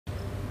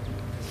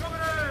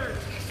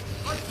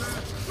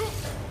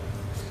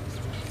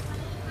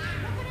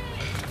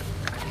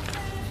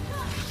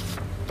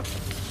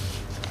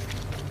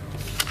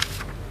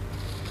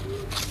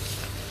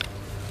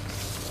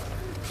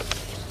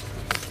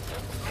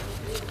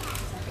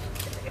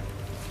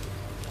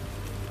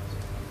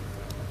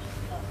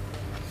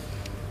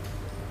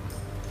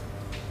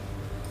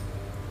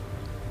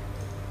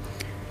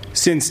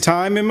Since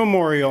time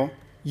immemorial,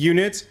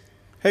 units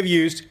have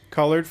used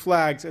colored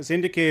flags as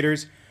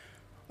indicators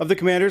of the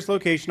commander's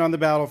location on the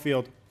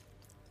battlefield.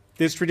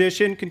 This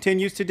tradition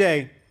continues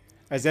today,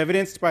 as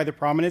evidenced by the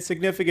prominent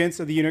significance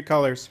of the unit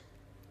colors.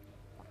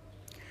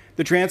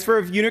 The transfer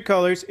of unit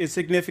colors is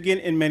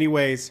significant in many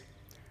ways.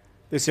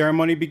 The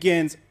ceremony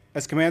begins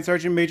as Command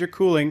Sergeant Major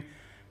Cooling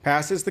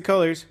passes the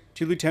colors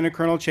to Lieutenant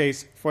Colonel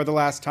Chace for the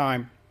last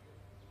time.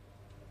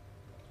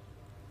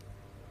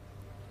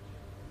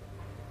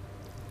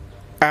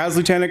 As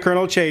Lieutenant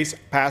Colonel Chace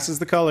passes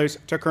the colors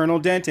to Colonel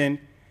Denton,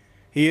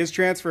 he is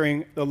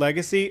transferring the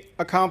legacy,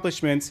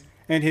 accomplishments,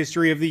 and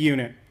history of the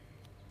unit.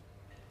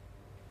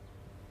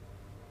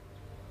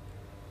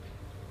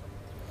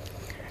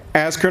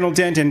 As Colonel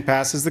Denton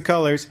passes the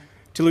colors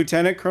to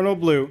Lieutenant Colonel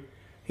Blue,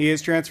 he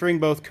is transferring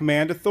both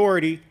command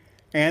authority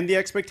and the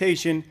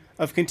expectation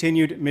of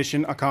continued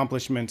mission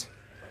accomplishment.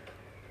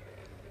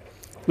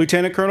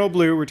 Lieutenant Colonel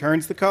Blue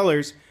returns the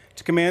colors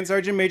to Command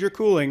Sergeant Major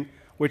Cooling,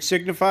 which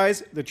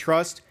signifies the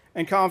trust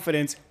and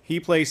confidence he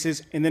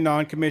places in the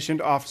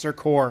non-commissioned officer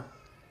corps.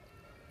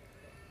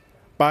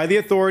 By the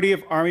authority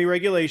of Army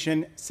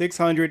Regulation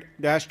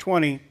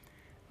 600-20,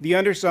 the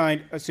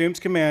undersigned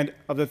assumes command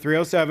of the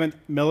 307th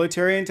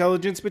Military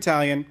Intelligence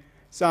Battalion,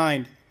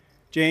 signed,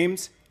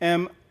 James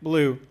M.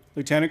 Blue,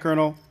 Lieutenant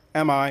Colonel,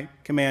 MI,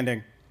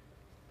 commanding.